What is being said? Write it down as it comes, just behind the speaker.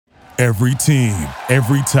Every team,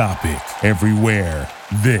 every topic, everywhere.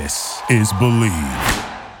 This is Believe.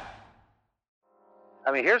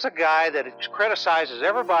 I mean, here's a guy that criticizes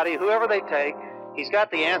everybody, whoever they take. He's got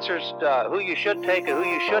the answers to who you should take and who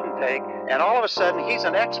you shouldn't take. And all of a sudden, he's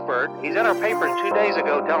an expert. He's in our paper 2 days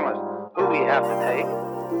ago telling us who we have to take.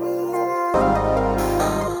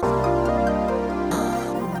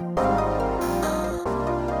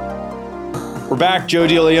 We're back, Joe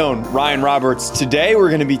DeLeone, Ryan Roberts. Today, we're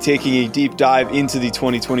going to be taking a deep dive into the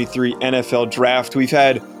 2023 NFL Draft. We've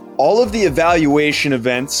had all of the evaluation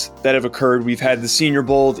events that have occurred. We've had the Senior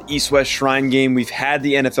Bowl, the East-West Shrine Game. We've had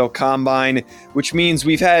the NFL Combine, which means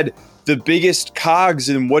we've had the biggest cogs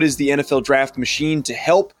in what is the NFL draft machine to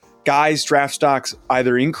help guys' draft stocks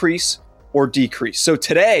either increase or decrease. So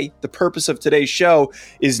today, the purpose of today's show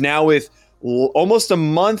is now with almost a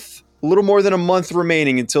little more than a month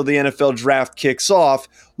remaining until the NFL draft kicks off,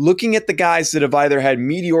 looking at the guys that have either had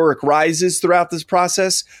meteoric rises throughout this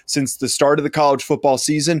process since the start of the college football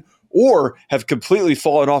season or have completely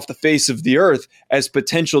fallen off the face of the earth as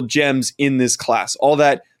potential gems in this class. All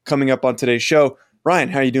that coming up on today's show. Ryan,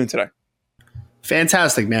 how are you doing today?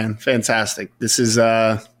 Fantastic, man. Fantastic. This is it's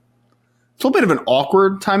a little bit of an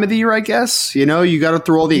awkward time of the year, I guess. You know, you got to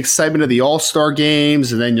through all the excitement of the All-Star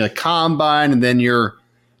games and then your combine and then your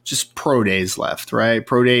just pro days left, right?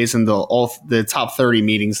 Pro days and the top 30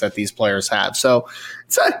 meetings that these players have. So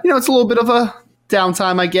it's a little bit of a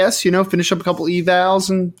downtime, I guess. Finish up a couple evals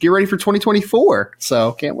and get ready for 2024.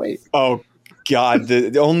 So can't wait. Oh God,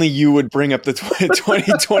 the only you would bring up the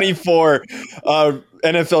 2024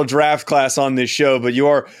 NFL draft class on this show, but you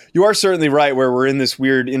are certainly right. Where we're in this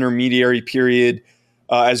weird intermediary period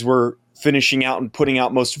as we're finishing out and putting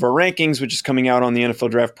out most of our rankings, which is coming out on the NFL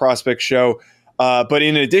Draft Prospect Show. But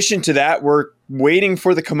in addition to that, we're waiting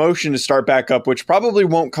for the commotion to start back up, which probably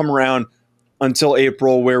won't come around until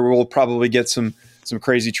April, where we'll probably get some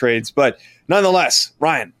crazy trades. But nonetheless,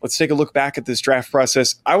 Ryan, let's take a look back at this draft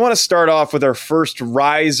process. I want to start off with our first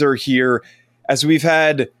riser here, as we've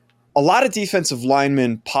had a lot of defensive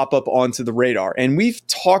linemen pop up onto the radar. And we've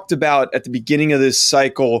talked about at the beginning of this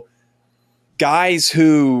cycle guys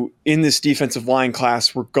who in this defensive line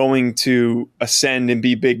class were going to ascend and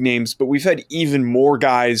be big names, but we've had even more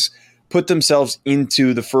guys put themselves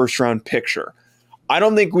into the first round picture. I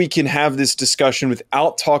don't think we can have this discussion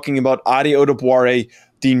without talking about Adetomiwa Adebawore,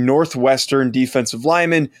 the Northwestern defensive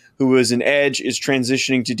lineman who was an edge, is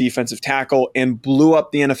transitioning to defensive tackle and blew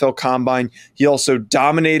up the NFL Combine. He also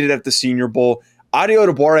dominated at the Senior Bowl.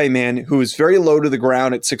 Adetomiwa Adebawore, man, who is very low to the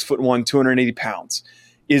ground at 6'1", 280 pounds.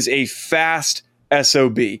 Is a fast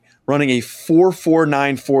SOB, running a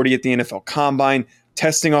 4.49 40 at the NFL Combine,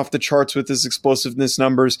 testing off the charts with his explosiveness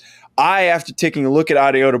numbers. After taking a look at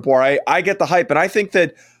Adetomiwa Adebawore, I get the hype, and I think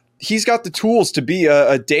that he's got the tools to be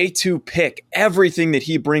a day 2 pick. Everything that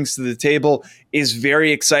he brings to the table is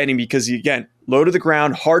very exciting because, again, low to the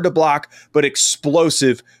ground, hard to block, but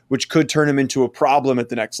explosive, which could turn him into a problem at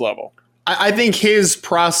the next level. I think his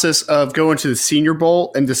process of going to the Senior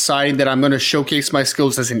Bowl and deciding that I'm going to showcase my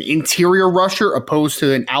skills as an interior rusher opposed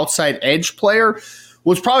to an outside edge player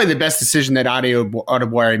was probably the best decision that Adetomiwa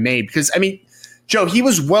Adebawore made. Because, I mean, Joe, he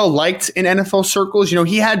was well-liked in NFL circles.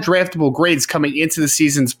 He had draftable grades coming into the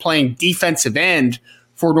seasons playing defensive end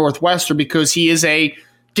for Northwestern because he is a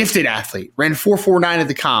gifted athlete. Ran 4.49 at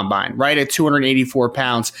the Combine, right, at 284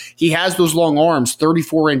 pounds. He has those long arms,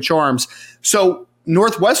 34-inch arms. So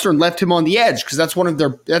Northwestern left him on the edge because that's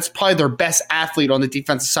probably their best athlete on the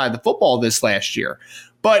defensive side of the football this last year.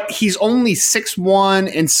 But he's only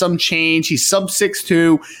 6'1" and some change. He's sub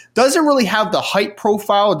 6'2", doesn't really have the height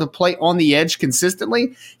profile to play on the edge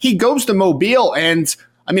consistently. He goes to Mobile, and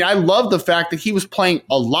I mean, I love the fact that he was playing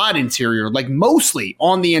a lot interior, like mostly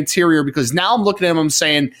on the interior, because now I'm looking at him, I'm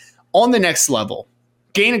saying, on the next level,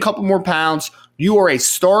 gain a couple more pounds. You are a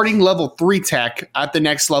starting level 3 tech at the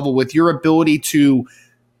next level with your ability to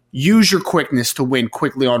use your quickness to win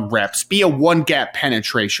quickly on reps, be a one-gap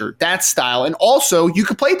penetrator, that style. And also, you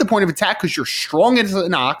can play at the point of attack because you're strong as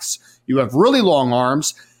an ox. You have really long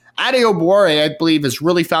arms. Adetomiwa Adebawore, I believe, has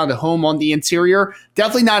really found a home on the interior.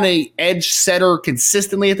 Definitely not an edge setter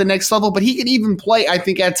consistently at the next level, but he can even play, I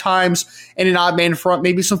think, at times in an odd man front,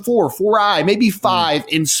 maybe some 4-eye, maybe 5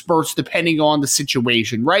 in spurts, depending on the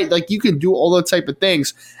situation, right? Like, you can do all those type of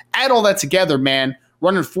things. Add all that together, man.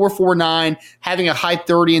 Running 4.49, having a high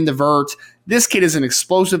 30 in the vert. This kid is an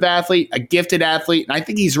explosive athlete, a gifted athlete, and I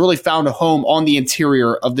think he's really found a home on the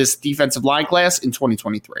interior of this defensive line class in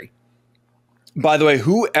 2023. By the way,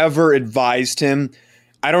 whoever advised him,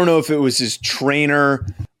 I don't know if it was his trainer,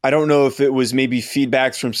 I don't know if it was maybe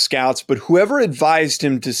feedbacks from scouts, but whoever advised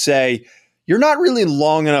him to say, you're not really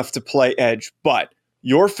long enough to play edge, but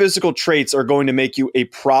your physical traits are going to make you a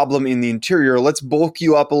problem in the interior. Let's bulk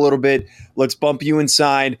you up a little bit. Let's bump you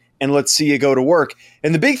inside, and let's see you go to work.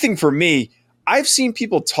 And the big thing for me, I've seen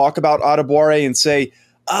people talk about Adebawore and say,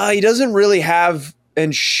 he doesn't really have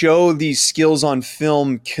and show these skills on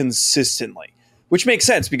film consistently, which makes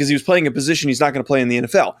sense because he was playing a position he's not going to play in the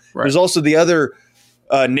NFL. Right. There's also the other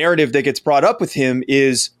narrative that gets brought up with him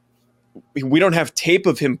is we don't have tape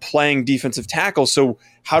of him playing defensive tackle, so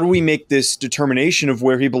how do we make this determination of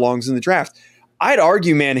where he belongs in the draft? I'd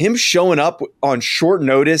argue, man, him showing up on short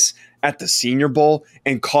notice at the Senior Bowl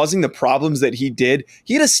and causing the problems that he did,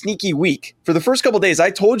 he had a sneaky week. For the first couple of days, I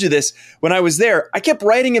told you this when I was there, I kept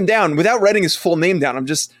writing him down without writing his full name down. I'm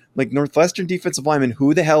just like, Northwestern defensive lineman,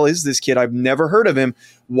 who the hell is this kid? I've never heard of him.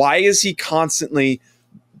 Why is he constantly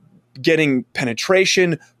getting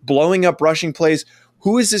penetration, blowing up rushing plays?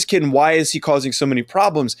 Who is this kid and why is he causing so many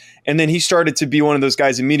problems? And then he started to be one of those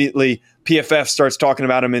guys immediately. PFF starts talking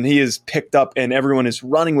about him and he is picked up and everyone is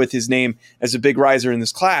running with his name as a big riser in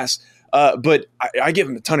this class. But I give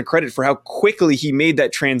him a ton of credit for how quickly he made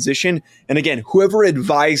that transition. And again, whoever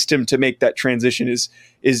advised him to make that transition is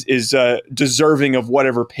deserving of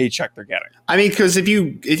whatever paycheck they're getting. I mean, because if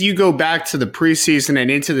you go back to the preseason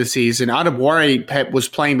and into the season, Adebawore was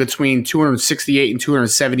playing between 268 and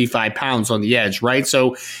 275 pounds on the edge, right?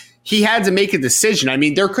 So he had to make a decision. I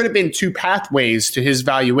mean, there could have been two pathways to his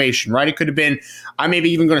valuation, right? It could have been, I'm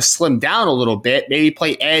maybe even going to slim down a little bit, maybe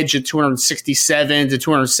play edge at 267 to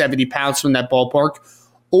 270 pounds from that ballpark,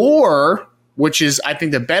 or, which is, I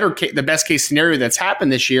think, the best case scenario that's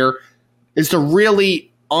happened this year, is to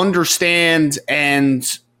really understand and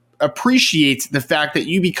appreciate the fact that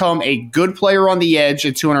you become a good player on the edge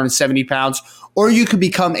at 270 pounds, or you could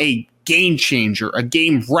become a game changer, a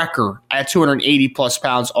game wrecker at 280 plus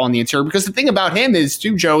pounds on the interior. Because the thing about him is,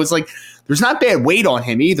 too, Joe, is like there's not bad weight on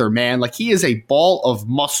him either, man. Like he is a ball of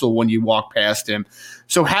muscle when you walk past him.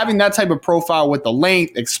 So having that type of profile with the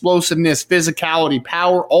length, explosiveness, physicality,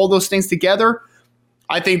 power, all those things together,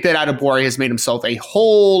 I think that Adebawore has made himself a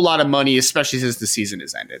whole lot of money, especially since the season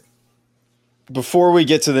has ended. Before we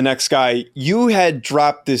get to the next guy, you had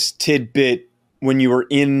dropped this tidbit when you were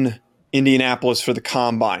in Indianapolis for the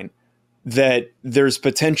Combine that there's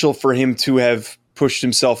potential for him to have pushed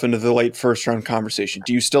himself into the late first round conversation.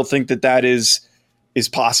 Do you still think that is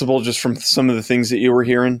possible just from some of the things that you were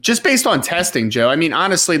hearing? Just based on testing, Joe. I mean,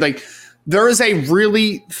 honestly, like there is a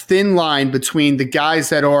really thin line between the guys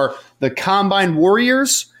that are the Combine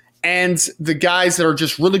warriors and the guys that are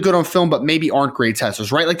just really good on film but maybe aren't great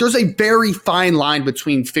testers, right? Like there's a very fine line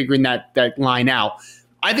between figuring that line out.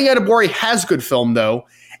 I think Adebawore has good film, though.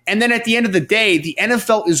 And then at the end of the day, the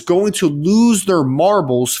NFL is going to lose their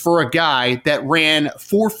marbles for a guy that ran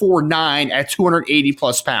 4.49 at 280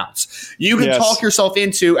 plus pounds. You can talk yourself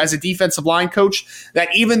into, as a defensive line coach, that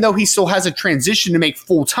even though he still has a transition to make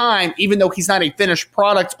full time, even though he's not a finished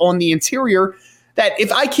product on the interior, that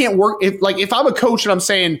if I can't work, if I'm a coach and I'm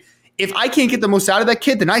saying, if I can't get the most out of that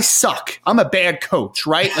kid, then I suck. I'm a bad coach,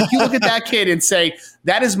 right? Like you look at that kid and say,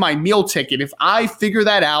 that is my meal ticket. If I figure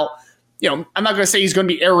that out, you know, I'm not going to say he's going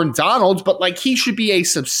to be Aaron Donald, but like he should be a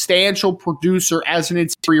substantial producer as an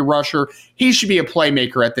interior rusher. He should be a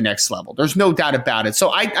playmaker at the next level. There's no doubt about it.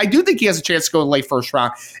 So I do think he has a chance to go in the late first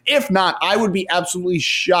round. If not, I would be absolutely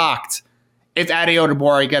shocked if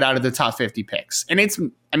Adetomiwa got out of the top 50 picks. And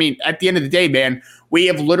at the end of the day, man, we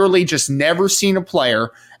have literally just never seen a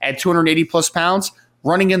player at 280 plus pounds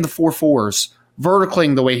running in the 4.4s,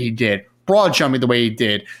 verticaling the way he did, broad jumping the way he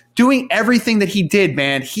did, doing everything that he did,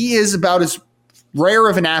 man. He is about as rare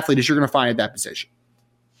of an athlete as you're going to find at that position.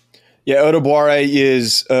 Yeah, Adebawore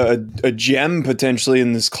is a gem potentially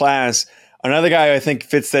in this class. Another guy I think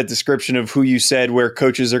fits that description of who you said, where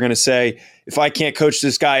coaches are going to say, if I can't coach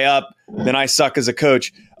this guy up, then I suck as a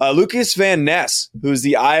coach. Lucas Van Ness, who's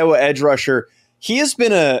the Iowa edge rusher, he has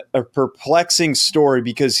been a perplexing story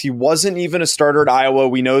because he wasn't even a starter at Iowa.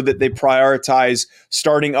 We know that they prioritize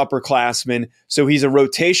starting upperclassmen, so he's a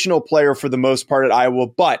rotational player for the most part at Iowa.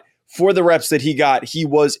 But for the reps that he got, he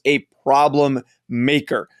was a problem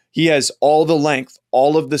maker. He has all the length,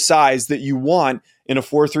 all of the size that you want in a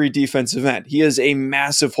 4-3 defensive end. He is a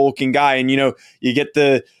massive hulking guy, and you get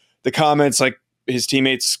the comments like his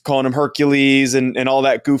teammates calling him Hercules and all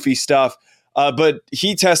that goofy stuff. But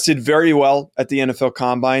he tested very well at the NFL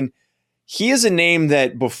Combine. He is a name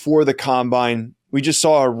that before the Combine, we just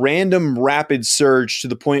saw a random rapid surge to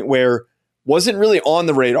the point where wasn't really on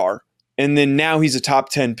the radar. And then now he's a top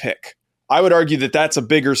 10 pick. I would argue that that's a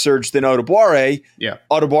bigger surge than Adebawore. Yeah.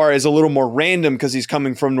 Adebawore is a little more random because he's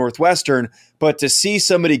coming from Northwestern. But to see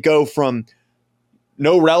somebody go from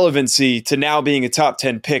no relevancy to now being a top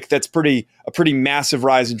 10 pick. That's a pretty massive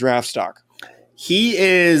rise in draft stock. He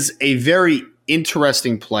is a very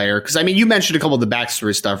interesting player because, I mean, you mentioned a couple of the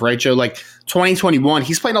backstory stuff, right, Joe? Like 2021,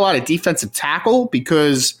 he's playing a lot of defensive tackle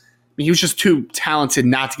because he was just too talented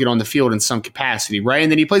not to get on the field in some capacity, right?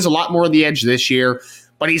 And then he plays a lot more on the edge this year,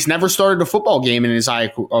 but he's never started a football game in his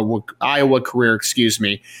Iowa career,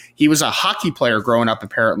 He was a hockey player growing up,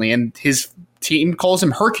 apparently, and his team calls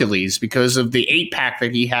him Hercules because of the 8-pack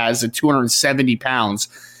that he has at 270 pounds.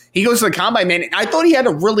 He goes to the combine, man. I thought he had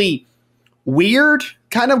a really weird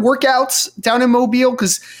kind of workouts down in Mobile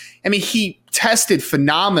because, I mean, he tested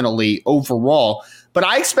phenomenally overall, but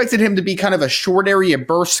I expected him to be kind of a short area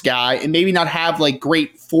burst guy and maybe not have like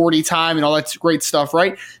great 40 time and all that great stuff,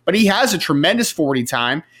 right? But he has a tremendous 40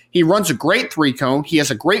 time. He runs a great 3-cone. He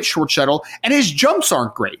has a great short shuttle, and his jumps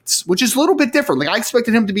aren't great, which is a little bit different. Like I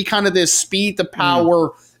expected him to be kind of this speed, the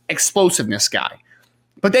power, explosiveness guy.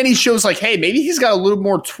 But then he shows like, hey, maybe he's got a little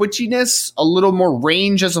more twitchiness, a little more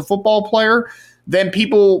range as a football player than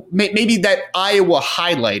people maybe that Iowa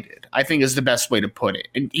highlighted, I think is the best way to put it.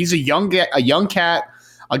 And he's a young cat,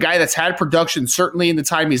 a guy that's had production certainly in the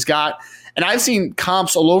time he's got. And I've seen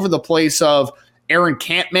comps all over the place of Aaron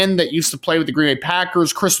Campman that used to play with the Green Bay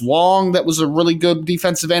Packers, Chris Long that was a really good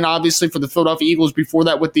defensive end, obviously, for the Philadelphia Eagles before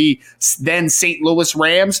that with the then St. Louis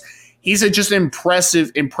Rams. He's just an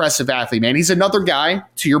impressive athlete, man. He's another guy,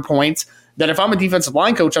 to your point, that if I'm a defensive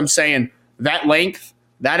line coach, I'm saying that length,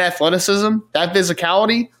 that athleticism, that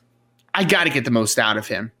physicality, I got to get the most out of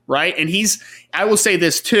him, right? And I will say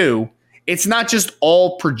this too, it's not just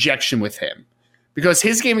all projection with him. Because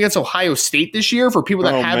his game against Ohio State this year, for people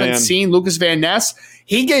that haven't seen Lucas Van Ness,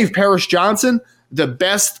 he gave Paris Johnson the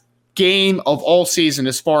best game of all season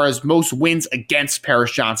as far as most wins against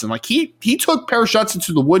Paris Johnson. Like he took Paris Johnson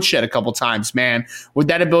to the woodshed a couple times, man, with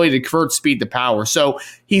that ability to convert speed to power. So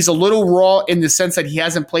he's a little raw in the sense that he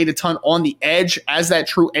hasn't played a ton on the edge as that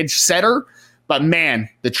true edge setter. But man,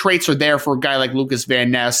 the traits are there for a guy like Lucas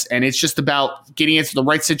Van Ness, and it's just about getting into the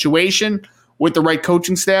right situation with the right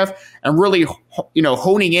coaching staff and really,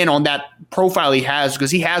 honing in on that profile he has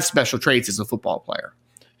because he has special traits as a football player.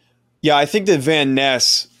 Yeah, I think that Van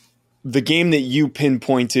Ness, the game that you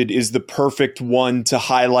pinpointed, is the perfect one to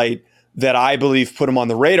highlight that I believe put him on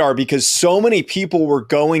the radar because so many people were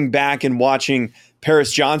going back and watching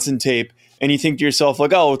Paris Johnson tape, and you think to yourself,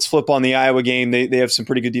 like, oh, let's flip on the Iowa game. They have some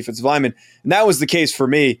pretty good defensive linemen. And that was the case for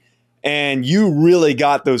me. And you really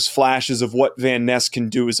got those flashes of what Van Ness can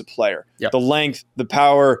do as a player. Yep. The length, the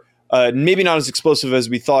power, maybe not as explosive as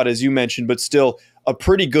we thought, as you mentioned, but still a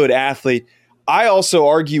pretty good athlete. I also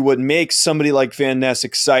argue what makes somebody like Van Ness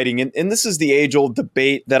exciting, and this is the age-old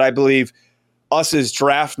debate that I believe us as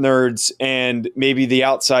draft nerds and maybe the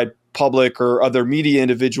outside public or other media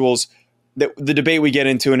individuals, that the debate we get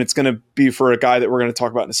into, and it's going to be for a guy that we're going to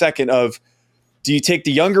talk about in a second, of do you take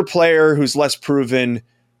the younger player who's less proven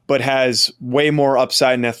but has way more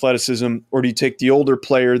upside and athleticism, or do you take the older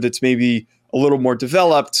player that's maybe a little more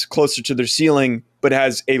developed, closer to their ceiling, but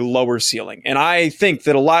has a lower ceiling? And I think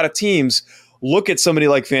that a lot of teams look at somebody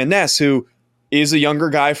like Van Ness, who is a younger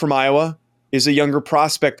guy from Iowa, is a younger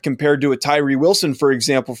prospect compared to a Tyree Wilson, for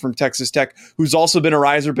example, from Texas Tech, who's also been a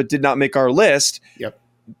riser but did not make our list. Yep.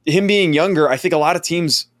 Him being younger, I think a lot of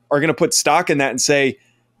teams are going to put stock in that and say,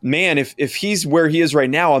 man, if he's where he is right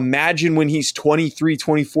now, imagine when he's 23,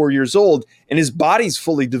 24 years old and his body's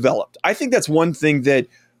fully developed. I think that's one thing that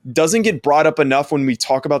doesn't get brought up enough when we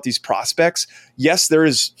talk about these prospects. Yes, there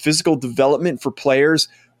is physical development for players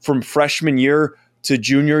from freshman year to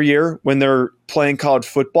junior year when they're playing college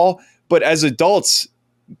football. But as adults,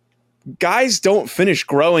 guys don't finish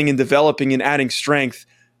growing and developing and adding strength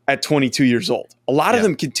at 22 years old. A lot of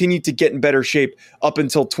them continue to get in better shape up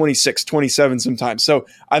until 26, 27 sometimes. So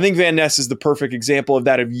I think Van Ness is the perfect example of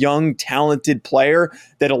that, of young, talented player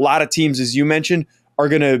that a lot of teams, as you mentioned, are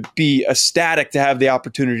going to be ecstatic to have the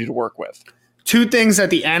opportunity to work with. Two things that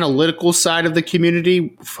the analytical side of the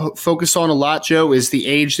community focus on a lot, Joe, is the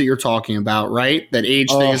age that you're talking about, right? That age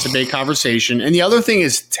thing is a big conversation. And the other thing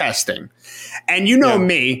is testing. And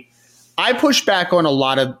me, I push back on a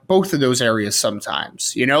lot of both of those areas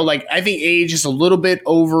sometimes. I think age is a little bit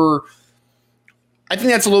over. I think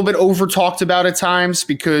that's a little bit over talked about at times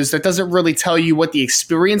because that doesn't really tell you what the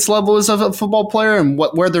experience level is of a football player and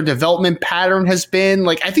where their development pattern has been.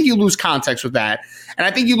 Like, I think you lose context with that. And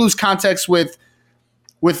I think you lose context with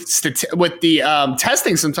the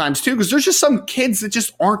testing sometimes too, because there's just some kids that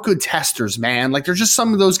just aren't good testers, man. Like, there's just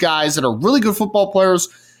some of those guys that are really good football players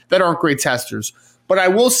that aren't great testers. But I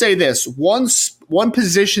will say this, one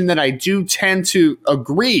position that I do tend to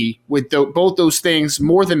agree with both those things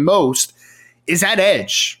more than most is at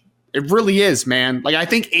edge. It really is, man. Like, I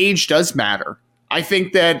think age does matter. I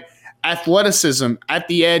think that athleticism at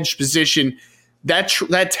the edge position,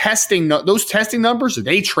 those testing numbers,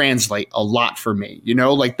 they translate a lot for me.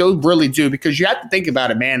 Like those really do, because you have to think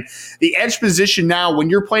about it, man. The edge position now, when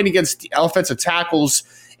you're playing against the offensive tackles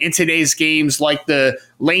in today's games, like the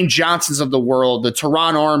Lane Johnsons of the world, the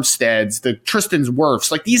Teron Armsteads, the Tristans Wirfs,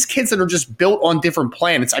 like these kids that are just built on different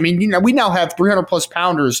planets. I mean, we now have 300 plus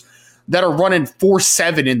pounders that are running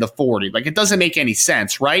 4.7 in the 40. Like, it doesn't make any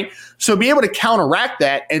sense, right? So be able to counteract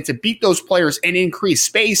that and to beat those players and increase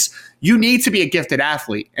space, you need to be a gifted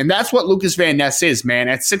athlete. And that's what Lucas Van Ness is, man.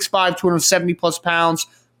 At 6'5", 270 plus pounds,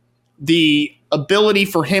 the ability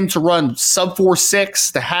for him to run sub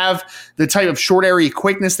 4.6, to have the type of short area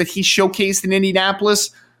quickness that he showcased in Indianapolis,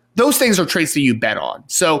 those things are traits that you bet on.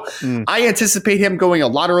 So I anticipate him going a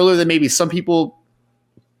lot earlier than maybe some people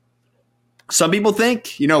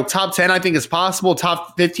think. Top 10 I think is possible.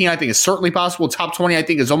 Top 15 I think is certainly possible. Top 20 I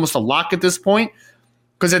think is almost a lock at this point.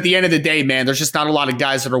 Because at the end of the day, man, there's just not a lot of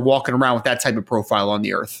guys that are walking around with that type of profile on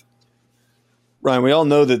the earth. Ryan, we all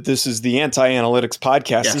know that this is the Anti-Analytics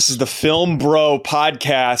podcast. Yes. This is the Film Bro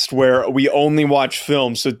podcast where we only watch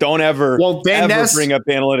film. So don't ever bring up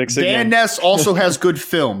analytics again. Van Ness also has good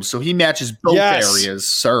film, so he matches both areas,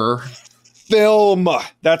 sir. Film.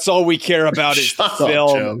 That's all we care about is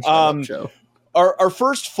film. Joe. Our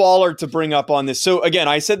first faller to bring up on this. So again,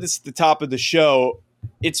 I said this at the top of the show.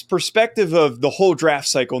 It's perspective of the whole draft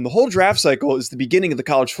cycle. And the whole draft cycle is the beginning of the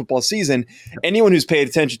college football season. Anyone who's paid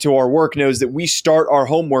attention to our work knows that we start our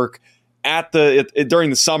homework during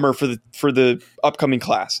the summer for the upcoming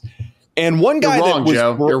class. And one guy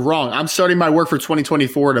You're wrong. I'm starting my work for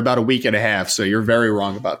 2024 in about a week and a half. So you're very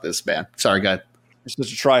wrong about this, man. Sorry, guy. You're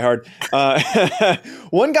such a tryhard.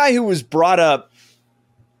 One guy who was brought up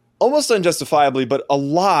almost unjustifiably, but a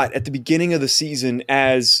lot at the beginning of the season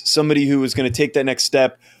as somebody who was going to take that next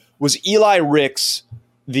step was Eli Ricks,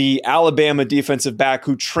 the Alabama defensive back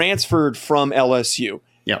who transferred from LSU.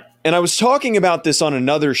 Yeah. And I was talking about this on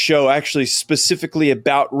another show, actually specifically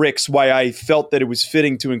about Ricks, why I felt that it was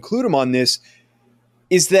fitting to include him on this,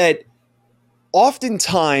 is that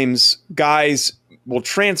oftentimes guys will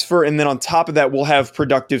transfer, and then on top of that, we'll have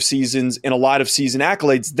productive seasons and a lot of season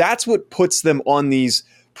accolades. That's what puts them on these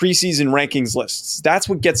preseason rankings lists. That's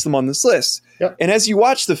what gets them on this list. Yep. And as you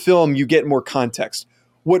watch the film, you get more context.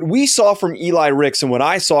 What we saw from Eli Ricks and what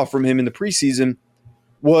I saw from him in the preseason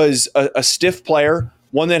was a stiff player,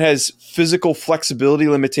 one that has physical flexibility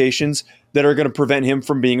limitations that are going to prevent him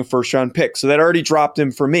from being a first-round pick. So that already dropped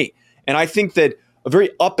him for me. And I think that a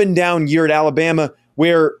very up-and-down year at Alabama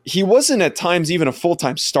where he wasn't at times even a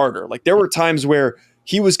full-time starter. Like there were times where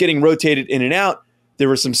he was getting rotated in and out. There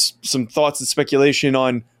were some thoughts and speculation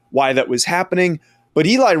on why that was happening. But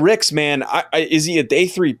Eli Ricks, man, is he a day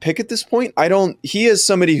 3 pick at this point? He is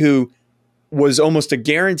somebody who was almost a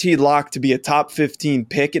guaranteed lock to be a top 15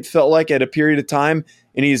 pick, it felt like, at a period of time.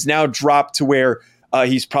 And he is now dropped to where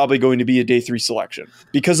he's probably going to be a day 3 selection.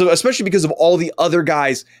 Especially because of all the other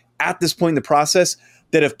guys at this point in the process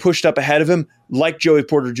that have pushed up ahead of him, like Joey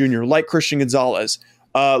Porter Jr., like Christian Gonzalez,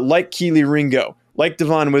 like Keely Ringo, like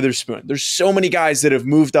Devon Witherspoon. There's so many guys that have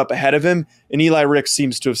moved up ahead of him, and Eli Ricks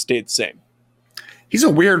seems to have stayed the same. He's a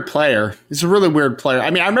weird player. He's a really weird player.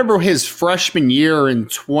 I mean, I remember his freshman year in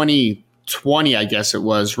 2020, I guess it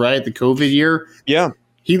was, right? The COVID year. Yeah.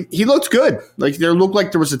 He looked good. Like there looked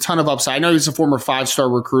like there was a ton of upside. I know he's a former 5-star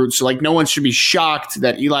recruit, so like no one should be shocked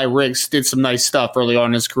that Eli Ricks did some nice stuff early on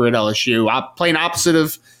in his career at LSU. Playing opposite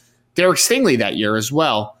of Derek Stingley that year as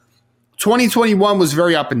well. 2021 was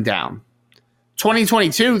very up and down.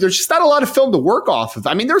 2022, there's just not a lot of film to work off of.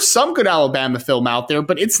 I mean, there's some good Alabama film out there,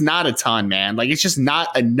 but it's not a ton, man. Like it's just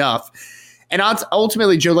not enough. And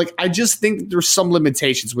ultimately, Joe, like I just think there's some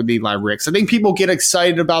limitations with Eli Ricks. I think people get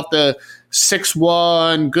excited about the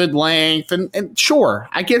 6'1", good length, and sure,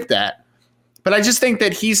 I get that. But I just think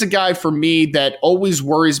that he's a guy for me that always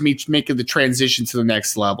worries me making the transition to the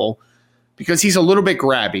next level because he's a little bit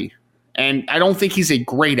grabby. And I don't think he's a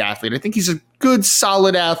great athlete. I think he's a good,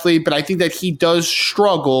 solid athlete, but I think that he does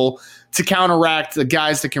struggle to counteract the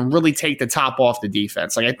guys that can really take the top off the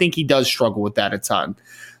defense. Like I think he does struggle with that a ton.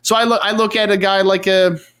 So I look at a guy like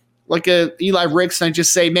a Eli Ricks and I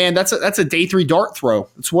just say, man, that's a day 3 dart throw.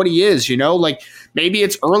 That's what he is, you know. Like maybe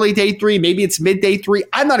it's early day 3, maybe it's mid day 3.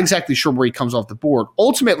 I'm not exactly sure where he comes off the board.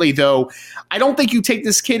 Ultimately, though, I don't think you take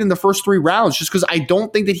this kid in the first 3 rounds just because I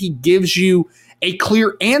don't think that he gives you a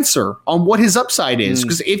clear answer on what his upside is.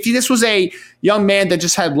 Because if this was a young man that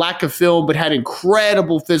just had lack of film but had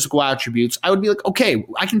incredible physical attributes, I would be like, okay,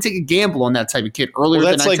 I can take a gamble on that type of kid earlier.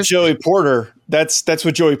 Well, that's like Joey Porter. That's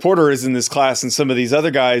what Joey Porter is in this class, and some of these other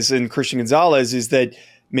guys, and Christian Gonzalez, is that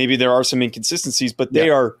maybe there are some inconsistencies, but they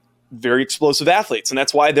are very explosive athletes, and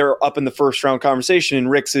that's why they're up in the first round conversation, and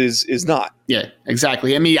Ricks is not. Yeah,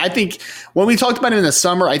 exactly. I mean, I think when we talked about him in the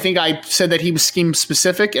summer, I think I said that he was scheme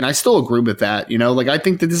specific, and I still agree with that. Like I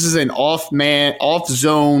think that this is an off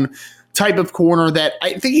zone type of corner that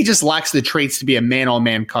I think he just lacks the traits to be a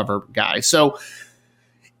man-on-man cover guy. So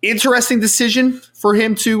interesting decision for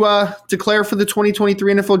him to declare for the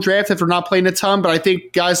 2023 NFL draft after not playing a ton. But I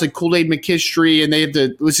think guys like Kool-Aid McKinstry, and they have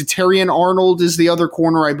Terrian Arnold is the other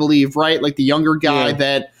corner, I believe, right? Like the younger guy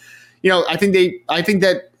that, I think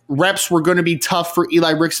that reps were going to be tough for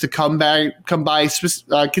Eli Ricks to come by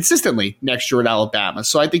consistently next year at Alabama.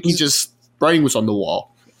 So I think writing was on the wall.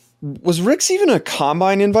 Was Ricks even a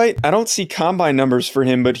combine invite? I don't see combine numbers for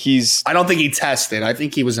him, but I don't think he tested. I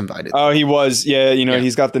think he was invited. Oh, he was. Yeah,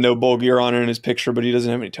 he's got the no bowl gear on in his picture, but he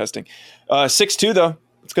doesn't have any testing. 6'2", though.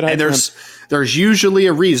 It's good. And there's usually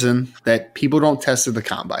a reason that people don't test at the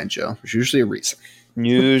combine, Joe. There's usually a reason.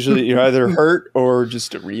 Usually you're either hurt or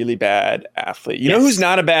just a really bad athlete. You know who's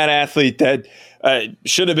not a bad athlete that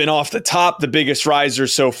should have been off the top, the biggest riser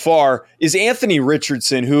so far, is Anthony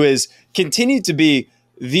Richardson, who has continued to be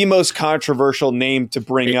the most controversial name to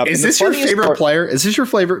bring up. Is this your favorite player? Is this your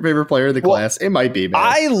favorite player of the class? It might be, man.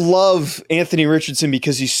 I love Anthony Richardson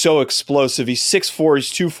because he's so explosive. He's 6'4",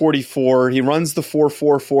 he's 244. He runs the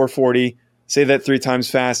 4.4, 440. Say that 3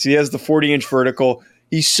 times fast. He has the 40-inch vertical.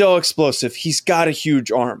 He's so explosive. He's got a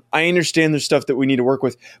huge arm. I understand there's stuff that we need to work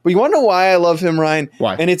with. But you want to know why I love him, Ryan?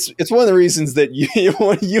 Why? And it's one of the reasons that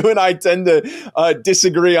you and I tend to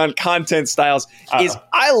disagree on content styles is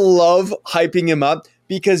I love hyping him up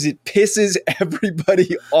because it pisses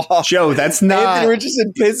everybody off. Joe, that's not... Anthony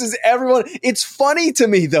Richardson pisses everyone. It's funny to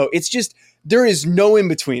me, though. It's just there is no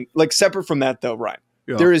in-between. Like, separate from that, though, Ryan.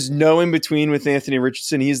 Yeah. There is no in-between with Anthony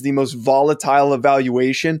Richardson. He is the most volatile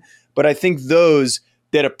evaluation. But I think those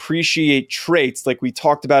that appreciate traits, like we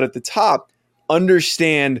talked about at the top,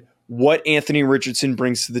 understand what Anthony Richardson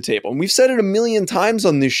brings to the table. And we've said it a million times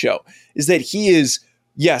on this show, is that he is...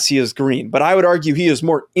 Yes, he is green, but I would argue he is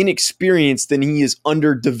more inexperienced than he is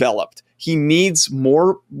underdeveloped. He needs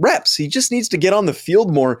more reps. He just needs to get on the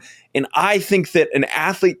field more. And I think that an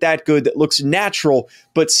athlete that good, that looks natural,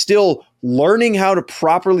 but still learning how to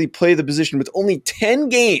properly play the position with only 10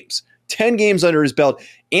 games under his belt,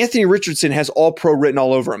 Anthony Richardson has all-pro written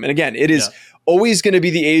all over him. And again, it is always going to be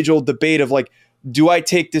the age-old debate of like, do I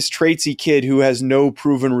take this traitsy kid who has no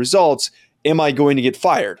proven results? Am I going to get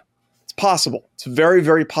fired? Possible. It's very,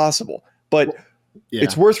 very possible. But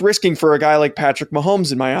it's worth risking for a guy like Patrick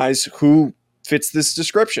Mahomes, in my eyes, who fits this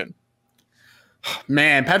description.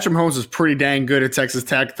 Man, Patrick Mahomes was pretty dang good at Texas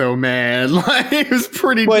Tech, though, man. Like, he was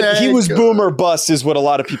pretty But he was boom or bust is what a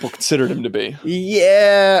lot of people considered him to be.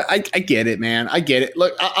 Yeah, I get it, man. I get it.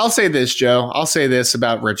 Look, I'll say this, Joe. I'll say this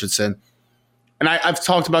about Richardson. And I've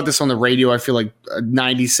talked about this on the radio, I feel like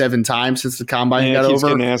 97 times since the combine got over. He's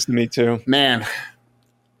getting asked to me, too. Man,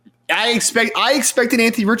 I expected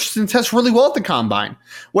Anthony Richardson to test really well at the combine.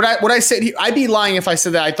 What I said, I'd be lying if I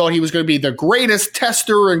said that I thought he was going to be the greatest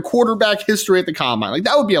tester in quarterback history at the combine. Like,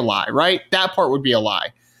 that would be a lie, right? That part would be a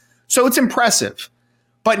lie. So it's impressive.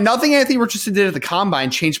 But nothing Anthony Richardson did at the combine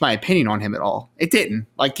changed my opinion on him at all. It didn't.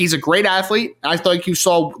 Like, he's a great athlete. I thought like you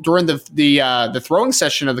saw during the throwing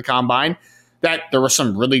session of the combine that there were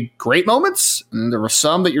some really great moments, and there were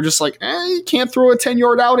some that you're just like, you can't throw a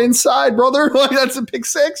 10-yard out inside, brother. Like, that's a pick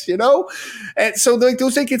six, And so like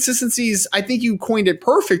those inconsistencies, I think you coined it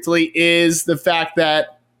perfectly, is the fact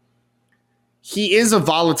that he is a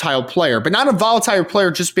volatile player, but not a volatile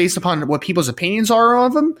player just based upon what people's opinions are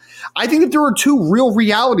of him. I think that there are two real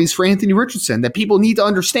realities for Anthony Richardson that people need to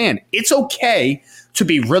understand. It's okay to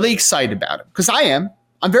be really excited about him, because I am.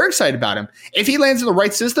 I'm very excited about him. If he lands in the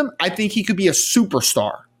right system, I think he could be a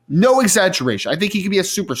superstar. No exaggeration. I think he could be a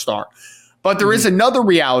superstar. But there is another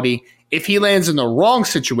reality. If he lands in the wrong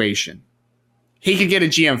situation, he could get a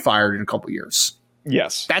GM fired in a couple years.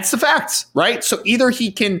 Yes. That's the facts, right? So either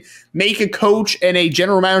he can make a coach and a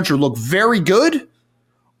general manager look very good,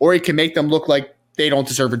 or he can make them look like they don't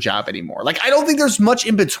deserve a job anymore. Like, I don't think there's much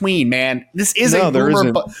in between, man. This is a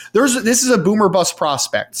boomer. This is a boomer bust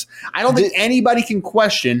prospect. I don't think anybody can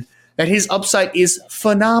question that his upside is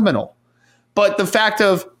phenomenal. But the fact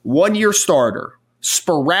of 1-year starter,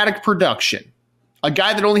 sporadic production, a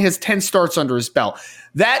guy that only has 10 starts under his belt,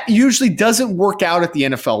 That usually doesn't work out at the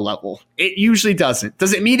NFL level. It usually doesn't.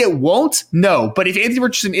 Does it mean it won't? No. But if Anthony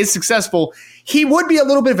Richardson is successful, he would be a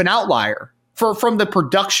little bit of an outlier from the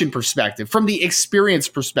production perspective, from the experience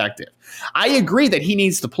perspective. I agree that he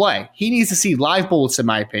needs to play. He needs to see live bullets, in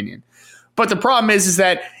my opinion. But the problem is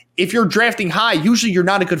that if you're drafting high, usually you're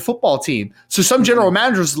not a good football team. So some general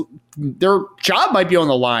managers, their job might be on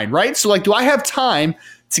the line, right? So like, do I have time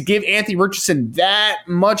to give Anthony Richardson that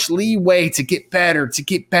much leeway to get better, to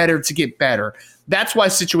get better, to get better? That's why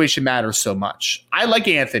situation matters so much. I like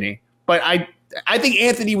Anthony, but I think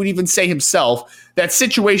Anthony would even say himself that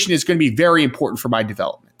situation is going to be very important for my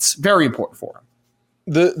development. It's very important for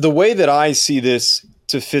him. The way that I see this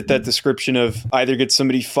to fit that description of either get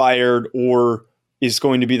somebody fired or is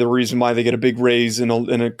going to be the reason why they get a big raise in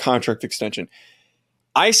a contract extension.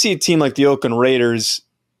 I see a team like the Oakland Raiders,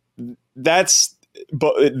 that's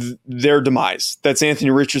their demise. That's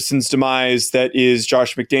Anthony Richardson's demise. That is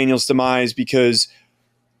Josh McDaniels' demise, because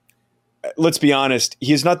let's be honest,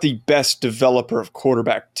 he is not the best developer of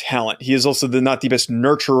quarterback talent. He is also not the best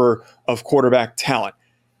nurturer of quarterback talent.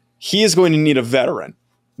 He is going to need a veteran.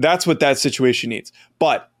 That's what that situation needs.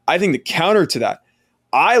 But I think the counter to that,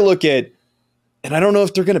 I look at, and I don't know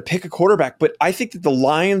if they're going to pick a quarterback, but I think that the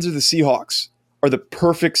Lions or the Seahawks are the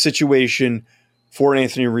perfect situation for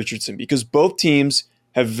Anthony Richardson, because both teams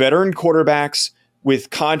have veteran quarterbacks with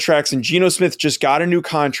contracts, and Geno Smith just got a new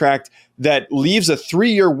contract that leaves a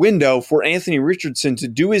 3-year window for Anthony Richardson to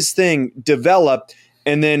do his thing, develop,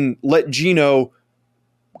 and then let Geno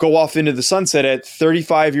go off into the sunset at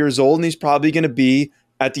 35 years old, and he's probably going to be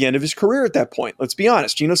at the end of his career at that point. Let's be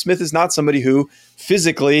honest. Geno Smith is not somebody who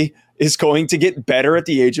physically is going to get better at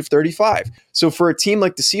the age of 35. So for a team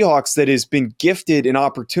like the Seahawks that has been gifted an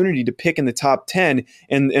opportunity to pick in the top 10,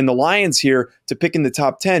 and the Lions here to pick in the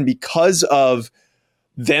top 10 because of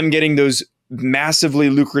them getting those massively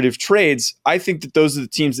lucrative trades, I think that those are the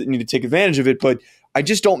teams that need to take advantage of it. But I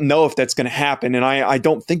just don't know if that's going to happen. And I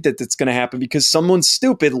don't think that that's going to happen because someone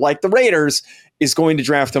stupid like the Raiders is going to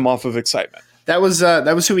draft him off of excitement. That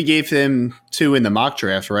was who we gave him to in the mock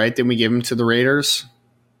draft, right? Didn't we give him to the Raiders?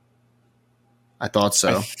 I thought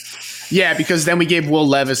so. Yeah, because then we gave Will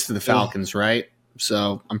Levis to the Falcons, right?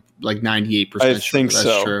 So I'm like 98% sure think that's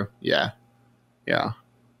so. True. Yeah.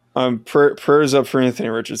 Prayers up for Anthony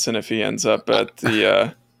Richardson if he ends up at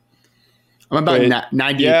the. I'm about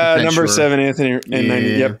 98%. Yeah, number sure. 7, Anthony. And 90,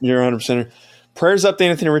 yep, you're 100%. Prayers up to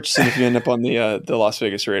Anthony Richardson if you end up on the Las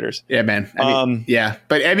Vegas Raiders. Yeah, man. Yeah,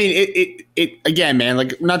 but I mean, it again, man.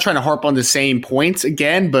 Like, I'm not trying to harp on the same points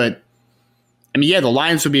again, but I mean, yeah, the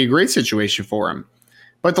Lions would be a great situation for him.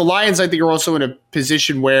 But the Lions, I think, are also in a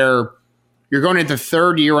position where you're going into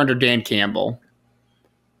third year under Dan Campbell.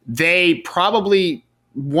 They probably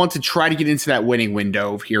want to try to get into that winning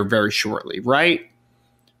window here very shortly, right?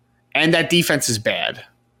 And that defense is bad.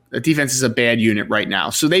 That defense is a bad unit right now.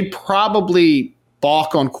 So they probably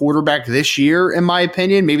balk on quarterback this year, in my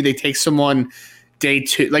opinion. Maybe they take someone day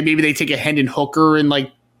 2, like maybe they take a Hendon Hooker in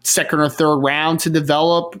like second or third round to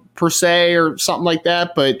develop per se or something like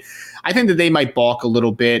that. But I think that they might balk a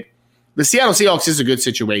little bit. The Seattle Seahawks is a good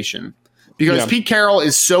situation because Pete Carroll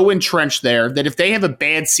is so entrenched there that if they have a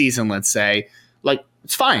bad season, let's say, like,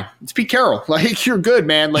 it's fine. It's Pete Carroll. Like, you're good,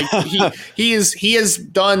 man. Like, he has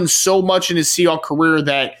done so much in his Seahawks career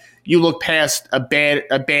that you look past a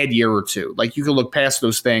bad year or two. Like, you can look past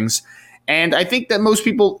those things. And I think that most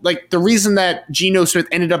people, like, the reason that Geno Smith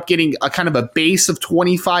ended up getting a kind of a base of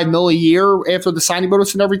 $25 million a year after the signing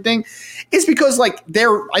bonus and everything is because, like,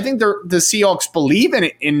 I think the Seahawks believe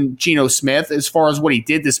in Geno Smith as far as what he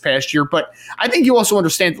did this past year. But I think you also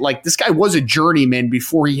understand, like, this guy was a journeyman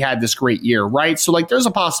before he had this great year, right? So, like, there's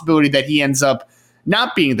a possibility that he ends up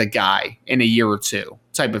not being the guy in a year or two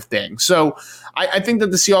type of thing. So I think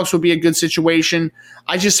that the Seahawks would be a good situation.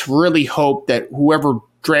 I just really hope that whoever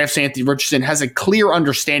drafts Anthony Richardson has a clear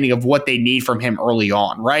understanding of what they need from him early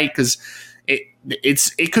on, right? Because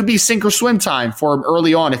it could be sink or swim time for him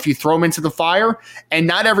early on if you throw him into the fire, and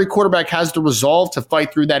not every quarterback has the resolve to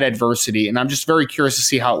fight through that adversity. And I'm just very curious to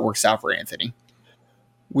see how it works out for Anthony.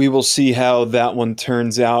 We will see how that one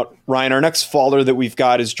turns out. Ryan, our next faller that we've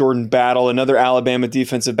got is Jordan Battle, another Alabama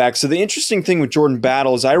defensive back. So the interesting thing with Jordan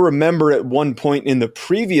Battle is I remember at one point in the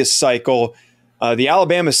previous cycle, the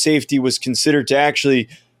Alabama safety was considered to actually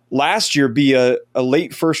last year be a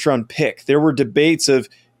late first-round pick. There were debates of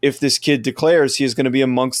if this kid declares he is going to be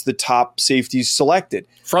amongst the top safeties selected.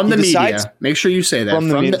 From the media. Make sure you say that.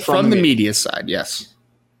 From the media side, yes.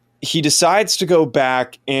 He decides to go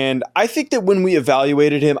back, and I think that when we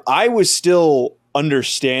evaluated him, I was still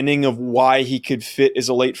understanding of why he could fit as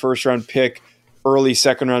a late first-round pick, early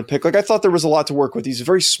second-round pick. Like, I thought there was a lot to work with. He's a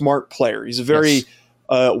very smart player. He's a very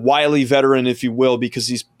wily veteran, if you will, because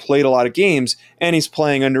he's played a lot of games, and he's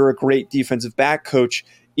playing under a great defensive back coach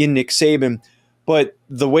in Nick Saban. But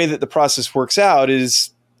the way that the process works out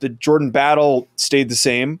is the Jordan Battle stayed the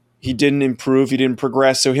same. He didn't improve. He didn't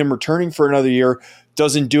progress. So him returning for another year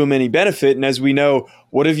doesn't do him any benefit. And as we know,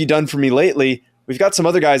 what have you done for me lately? We've got some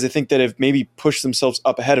other guys, I think, that have maybe pushed themselves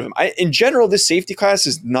up ahead of him. In general, this safety class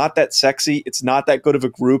is not that sexy. It's not that good of a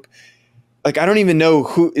group. Like, I don't even know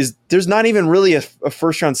who is – there's not even really a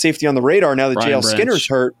first-round safety on the radar now that JL Skinner's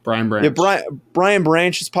hurt. Brian Branch. Yeah, Brian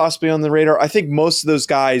Branch is possibly on the radar. I think most of those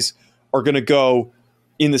guys are going to go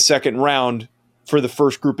in the second round for the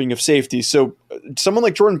first grouping of safeties. So someone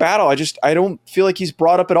like Jordan Battle, I don't feel like he's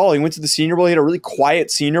brought up at all. He went to the Senior Bowl. He had a really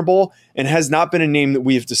quiet Senior Bowl and has not been a name that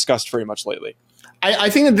we have discussed very much lately.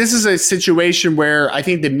 I think that this is a situation where I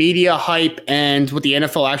think the media hype and what the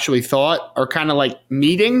NFL actually thought are kind of like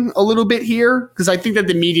meeting a little bit here, because I think that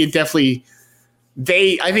the media definitely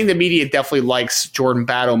likes Jordan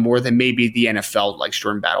Battle more than maybe the NFL likes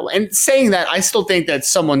Jordan Battle. And saying that, I still think that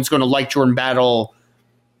someone's going to like Jordan Battle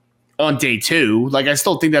on day 2. Like, I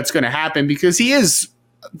still think that's going to happen because he is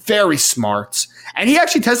very smart. And he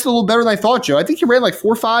actually tested a little better than I thought, Joe. I think he ran like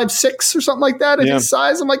 4.56 or something like that at his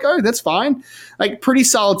size. I'm like, all right, that's fine. Like, pretty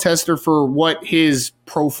solid tester for what his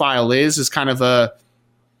profile is kind of a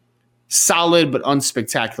solid but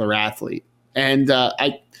unspectacular athlete. And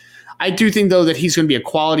I do think, though, that he's going to be a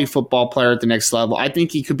quality football player at the next level. I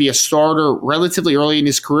think he could be a starter relatively early in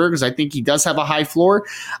his career because I think he does have a high floor.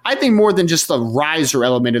 I think more than just the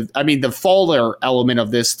the faller element of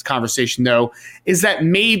this conversation, though, is that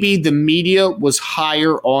maybe the media was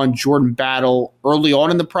higher on Jordan Battle early on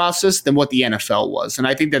in the process than what the NFL was. And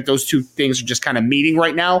I think that those two things are just kind of meeting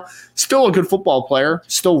right now. Still a good football player,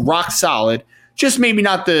 still rock solid, just maybe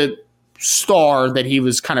not the star that he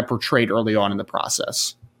was kind of portrayed early on in the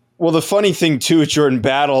process. Well, the funny thing, too, with Jordan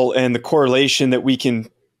Battle and the correlation that we can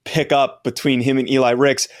pick up between him and Eli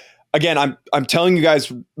Ricks, again, I'm telling you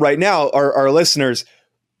guys right now, our listeners,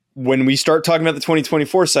 when we start talking about the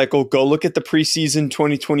 2024 cycle, go look at the preseason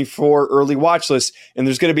 2024 early watch list, and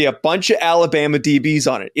there's going to be a bunch of Alabama DBs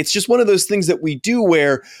on it. It's just one of those things that we do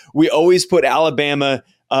where we always put Alabama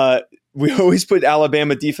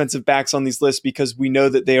defensive backs on these lists because we know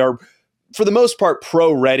that they are, for the most part,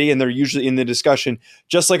 pro-ready, and they're usually in the discussion.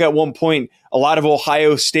 Just like at one point, a lot of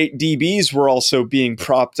Ohio State DBs were also being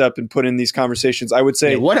propped up and put in these conversations. I would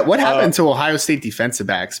say, what happened to Ohio State defensive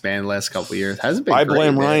backs, man, the last couple of years? Hasn't been. I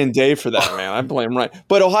blame Ryan Day for that, man. I blame Ryan.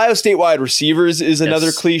 But Ohio State wide receivers is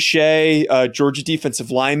another cliche. Georgia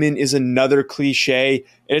defensive lineman is another cliche,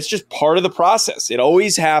 and it's just part of the process. It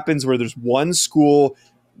always happens where there's one school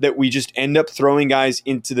that we just end up throwing guys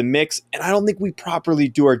into the mix. And I don't think we properly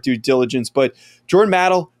do our due diligence. But Jordan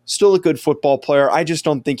Battle, still a good football player. I just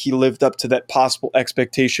don't think he lived up to that possible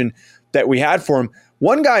expectation that we had for him.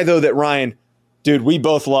 One guy, though, that Ryan, dude, we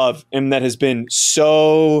both love, and that has been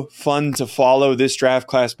so fun to follow this draft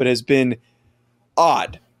class, but has been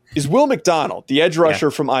odd, is Will McDonald, the edge rusher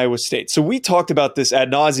from Iowa State. So we talked about this ad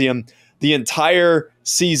nauseum the entire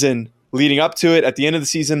season leading up to it. At the end of the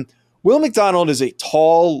season, Will McDonald is a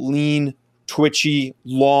tall, lean, twitchy,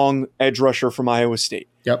 long edge rusher from Iowa State.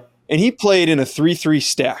 Yep. And he played in a 3-3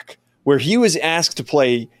 stack where he was asked to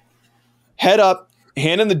play head up,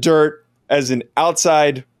 hand in the dirt as an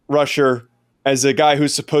outside rusher, as a guy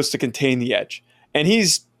who's supposed to contain the edge. And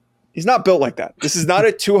he's not built like that. This is not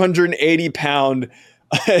a 280-pound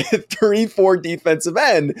 3-4 defensive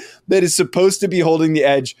end that is supposed to be holding the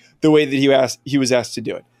edge the way that he was asked to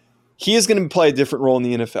do it. He is going to play a different role in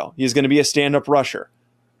the NFL. He is going to be a stand-up rusher.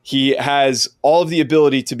 He has all of the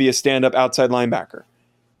ability to be a stand-up outside linebacker.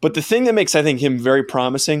 But the thing that makes, I think, him very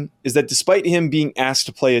promising is that despite him being asked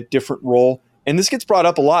to play a different role, and this gets brought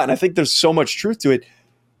up a lot, and I think there's so much truth to it,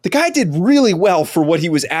 the guy did really well for what he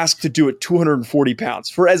was asked to do at 240 pounds.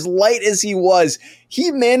 For as light as he was, he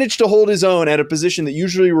managed to hold his own at a position that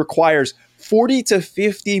usually requires 40 to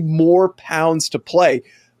 50 more pounds to play.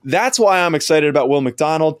 That's why I'm excited about Will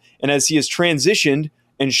McDonald. And as he has transitioned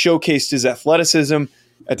and showcased his athleticism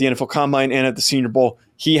at the NFL Combine and at the Senior Bowl,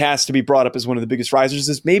 he has to be brought up as one of the biggest risers,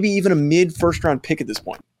 as maybe even a mid-first round pick at this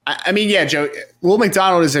point. I mean, yeah, Joe, Will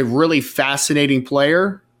McDonald is a really fascinating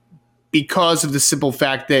player because of the simple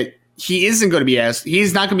fact that he's not going to be asked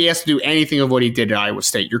to do anything of what he did at Iowa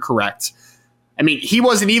State. You're correct. I mean, he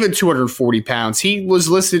wasn't even 240 pounds. He was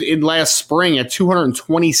listed in last spring at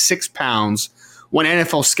 226 pounds when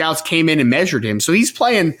NFL scouts came in and measured him. So he's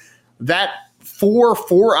playing that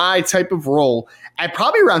 4-eye type of role at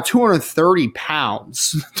probably around 230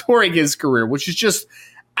 pounds during his career, which is just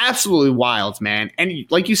absolutely wild, man. And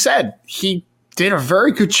like you said, he did a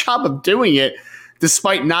very good job of doing it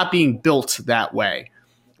despite not being built that way.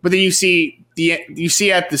 But then you see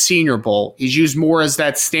at the Senior Bowl, he's used more as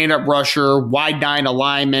that stand-up rusher, wide 9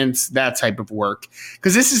 alignments, that type of work.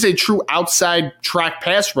 Because this is a true outside track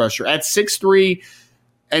pass rusher at 6'3",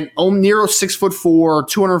 and near 6'4",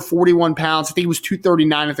 241 pounds. I think he was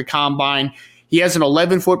 239 at the combine. He has an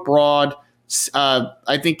 11-foot broad.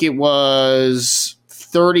 I think it was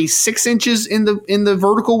 36 inches in the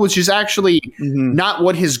vertical, which is actually not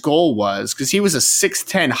what his goal was, because he was a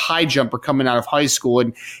 6'10" high jumper coming out of high school,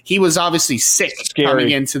 and he was obviously sick coming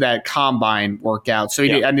into that combine workout. So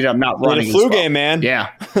he ended up not running. A flu game, man. Yeah.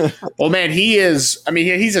 Well, man, he's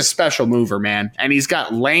a special mover, man, and he's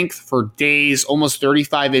got length for days, almost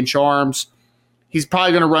 35-inch arms. He's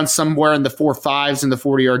probably going to run somewhere in the 4.5s in the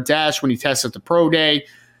 40-yard dash when he tests at the pro day.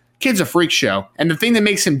 Kid's a freak show. And the thing that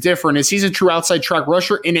makes him different is he's a true outside track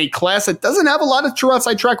rusher in a class that doesn't have a lot of true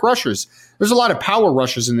outside track rushers. There's a lot of power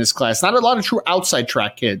rushers in this class, not a lot of true outside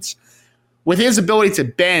track kids. With his ability to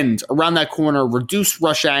bend around that corner, reduce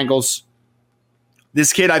rush angles,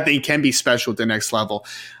 this kid, I think, can be special at the next level.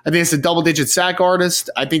 I think he's a double-digit sack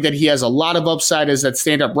artist. I think that he has a lot of upside as that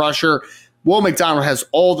stand-up rusher. Will McDonald has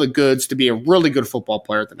all the goods to be a really good football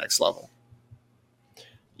player at the next level.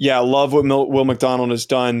 Yeah, I love what Will McDonald has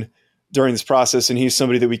done during this process, and he's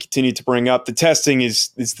somebody that we continue to bring up. The testing is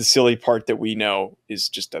the silly part that we know is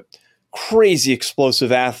just a crazy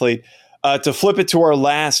explosive athlete. To flip it to our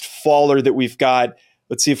last faller that we've got,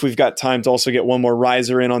 let's see if we've got time to also get one more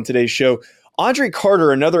riser in on today's show. Andre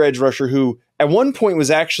Carter, another edge rusher who at one point was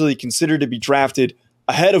actually considered to be drafted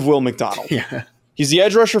ahead of Will McDonald. Yeah. He's the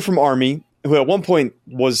edge rusher from Army, who at one point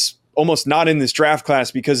was almost not in this draft class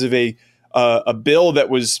because of a bill that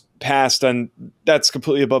was passed, and that's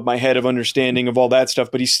completely above my head of understanding of all that stuff,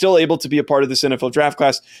 but he's still able to be a part of this NFL draft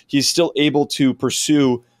class. He's still able to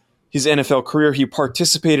pursue his NFL career. He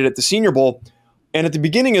participated at the Senior Bowl, and at the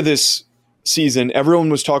beginning of this season, everyone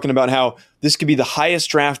was talking about how this could be the highest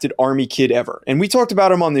drafted Army kid ever, and we talked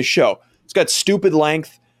about him on this show. He's got stupid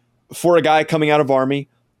length for a guy coming out of Army.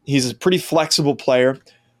 He's a pretty flexible player,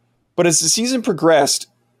 but as the season progressed,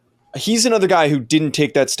 he's another guy who didn't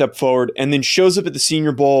take that step forward and then shows up at the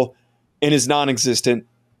Senior Bowl and is non-existent.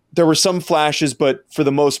 There were some flashes, but for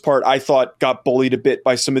the most part, I thought got bullied a bit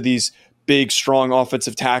by some of these big, strong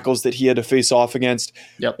offensive tackles that he had to face off against.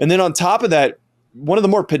 Yep. And then on top of that, one of the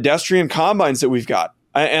more pedestrian combines that we've got.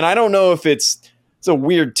 And I don't know if it's a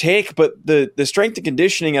weird take, but the strength and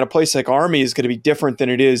conditioning at a place like Army is going to be different than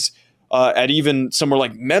it is at even somewhere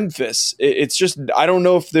like Memphis. It's just, I don't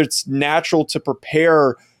know if it's natural to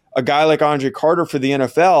prepare a guy like Andre Carter for the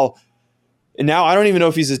NFL. And now I don't even know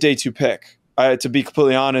if he's his day 2 pick. To be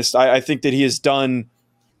completely honest, I think that he has done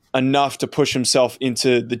enough to push himself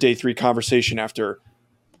into the day 3 conversation after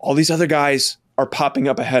all these other guys are popping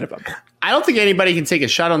up ahead of him. I don't think anybody can take a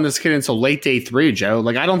shot on this kid until late day 3, Joe.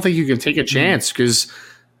 Like, I don't think you can take a chance because,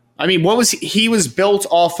 I mean, he was built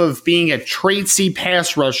off of being a trait C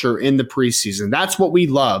pass rusher in the preseason. That's what we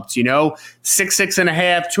loved,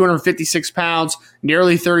 6'6.5", 256 pounds,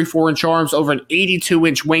 nearly 34-inch arms, over an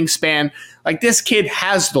 82-inch wingspan. Like, this kid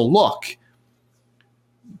has the look.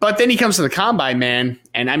 But then he comes to the combine, man,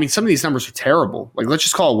 and I mean, some of these numbers are terrible. Like, let's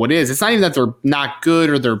just call it what it is. It's not even that they're not good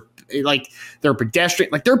or they're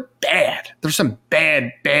pedestrian. Like, they're bad. There's some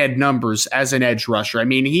bad numbers as an edge rusher. I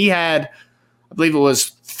mean, he had, I believe it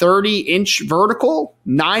was 30-inch vertical,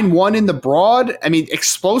 9.1 in the broad. I mean,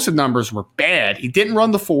 explosive numbers were bad. He didn't run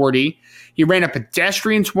the 40. He ran a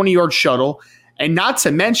pedestrian 20-yard shuttle. And not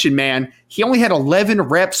to mention, man, he only had 11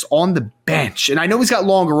 reps on the bench. And I know he's got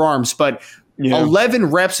longer arms, but 11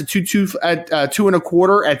 reps at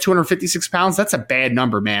 2.25 at 256 pounds, that's a bad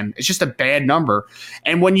number, man. It's just a bad number.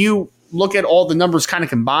 And when you look at all the numbers kind of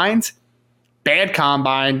combined, bad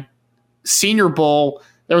combine, Senior Bowl,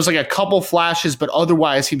 there was like a couple flashes, but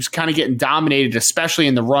otherwise he was kind of getting dominated, especially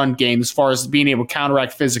in the run game as far as being able to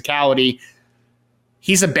counteract physicality.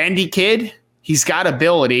 He's a bendy kid. He's got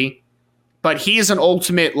ability, but he is an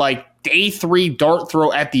ultimate like day 3 dart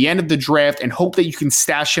throw at the end of the draft and hope that you can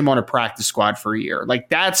stash him on a practice squad for a year. Like,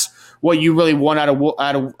 that's what you really want out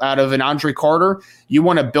of an Andre Carter. You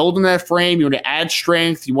want to build in that frame. You want to add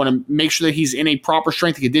strength. You want to make sure that he's in a proper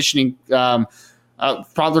strength and conditioning,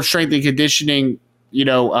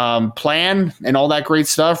 plan and all that great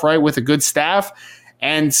stuff, right? With a good staff,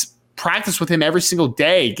 and practice with him every single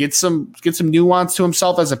day. Get some nuance to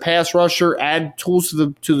himself as a pass rusher. Add tools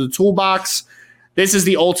to the toolbox. This is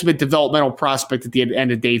the ultimate developmental prospect at the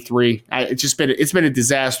end of day 3. It's been a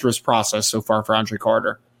disastrous process so far for Andre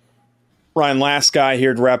Carter. Ryan, last guy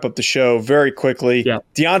here to wrap up the show very quickly. Yeah.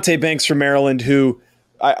 Deonte Banks from Maryland, who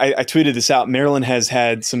I tweeted this out. Maryland has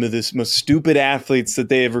had some of the most stupid athletes that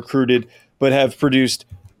they have recruited, but have produced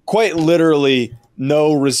quite literally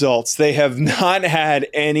no results. They have not had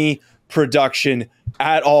any production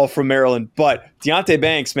at all from Maryland. But Deonte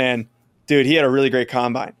Banks, man, dude, he had a really great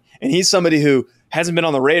combine. And he's somebody who hasn't been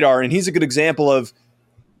on the radar, and he's a good example of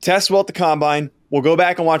test well at the combine. We'll go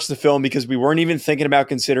back and watch the film because we weren't even thinking about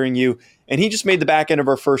considering you. And he just made the back end of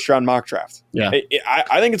our first round mock draft. Yeah,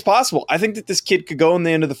 I think it's possible. I think that this kid could go in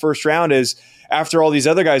the end of the first round as after all these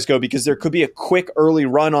other guys go, because there could be a quick early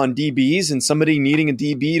run on DBs, and somebody needing a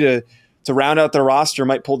DB to round out their roster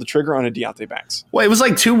might pull the trigger on a Deonte Banks. Well, it was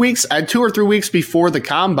like 2 or 3 weeks before the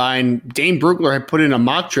combine, Dane Brugler had put in a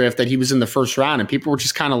mock draft that he was in the first round, and people were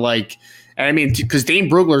just kind of like, I mean, because Dane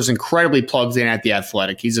Brugler is incredibly plugged in at The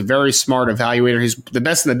Athletic. He's a very smart evaluator. He's the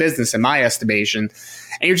best in the business, in my estimation.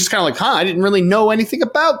 And you're just kind of like, I didn't really know anything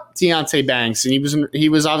about Deonte Banks. And he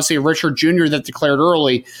was obviously a Richard Jr. that declared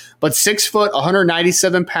early, but 6 foot,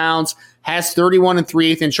 197 pounds, has 31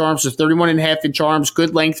 3/8 inch arms, so 31.5 inch arms,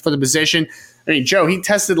 good length for the position. I mean, Joe, he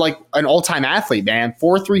tested like an all-time athlete, man.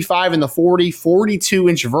 4.35 in the 40,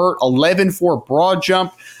 42-inch vert, 11.4 broad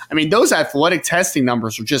jump. I mean, those athletic testing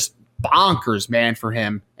numbers are just bonkers, man, for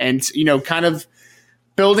him. And, kind of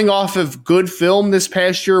building off of good film this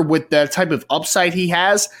past year with the type of upside he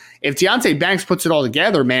has, if Deonte Banks puts it all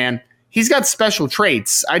together, man, he's got special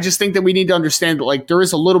traits. I just think that we need to understand that, like, there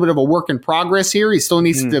is a little bit of a work in progress here. He still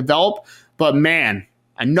needs to develop, but man,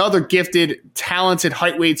 another gifted, talented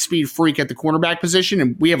height, weight, speed freak at the cornerback position,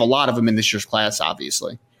 and we have a lot of them in this year's class,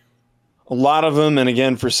 obviously. A lot of them, and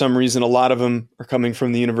again, for some reason, a lot of them are coming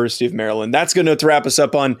from the University of Maryland. That's going to wrap us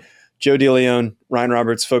up on Joe DeLeone, Ryan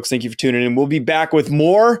Roberts. Folks, thank you for tuning in. We'll be back with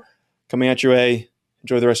more coming at your way.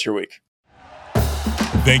 Enjoy the rest of your week.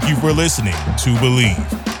 Thank you for listening to Believe.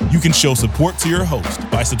 You can show support to your host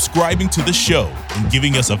by subscribing to the show and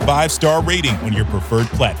giving us a 5-star rating on your preferred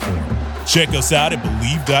platform. Check us out at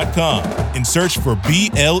Believe.com and search for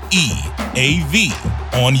BLEAV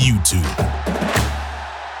on YouTube.